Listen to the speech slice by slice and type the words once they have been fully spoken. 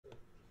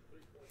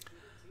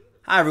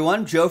Hi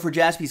everyone, Joe for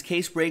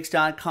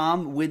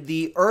JaspysCaseBreaks.com with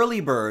the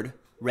early bird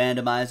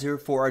randomizer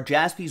for our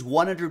Jaspys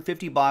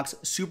 150-box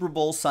Super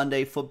Bowl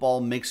Sunday football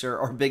mixer,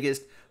 our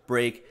biggest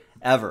break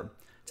ever.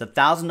 It's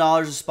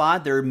 $1,000 a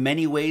spot. There are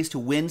many ways to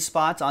win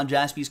spots on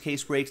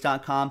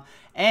JaspysCaseBreaks.com,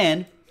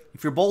 and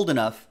if you're bold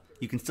enough,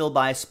 you can still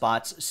buy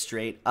spots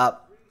straight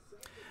up.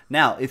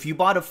 Now, if you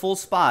bought a full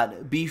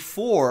spot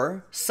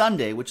before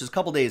Sunday, which is a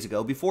couple days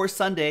ago, before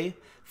Sunday,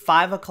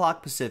 5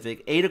 o'clock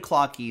Pacific, 8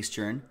 o'clock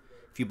Eastern,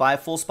 if you buy a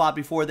full spot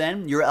before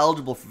then, you're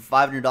eligible for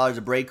 $500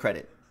 of break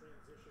credit.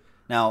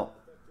 Now,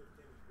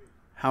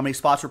 how many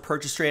spots were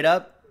purchased straight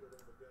up?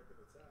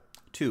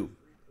 2.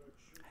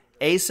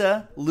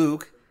 Asa,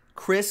 Luke,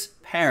 Chris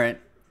Parent.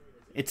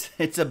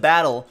 It's a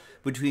battle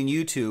between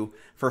you two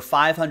for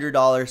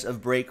 $500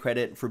 of break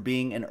credit for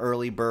being an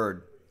early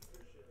bird.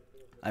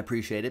 I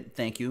appreciate it.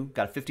 Thank you.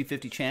 Got a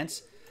 50-50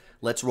 chance.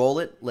 Let's roll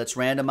it. Let's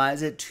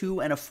randomize it.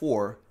 2 and a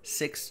 4,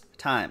 6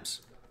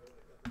 times.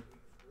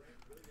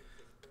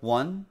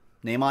 1,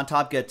 name on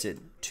top gets it.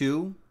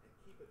 2,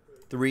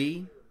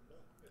 3,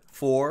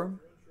 4,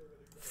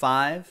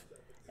 5,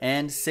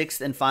 and 6th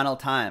and final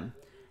time.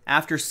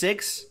 After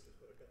 6,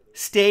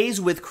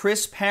 stays with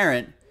Chris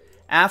Parent.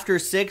 After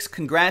 6,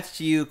 congrats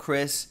to you,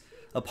 Chris.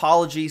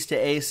 Apologies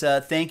to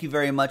Asa. Thank you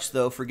very much,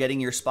 though, for getting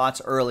your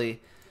spots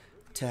early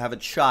to have a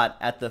shot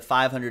at the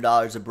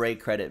 $500 of break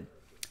credit.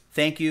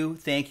 Thank you,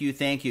 thank you,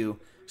 thank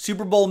you.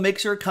 Super Bowl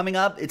mixer coming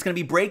up. It's going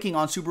to be breaking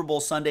on Super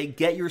Bowl Sunday.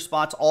 Get your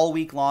spots all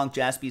week long,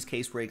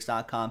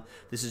 JaspysCaseBreaks.com.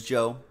 This is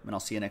Joe, and I'll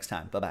see you next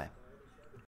time. Bye-bye.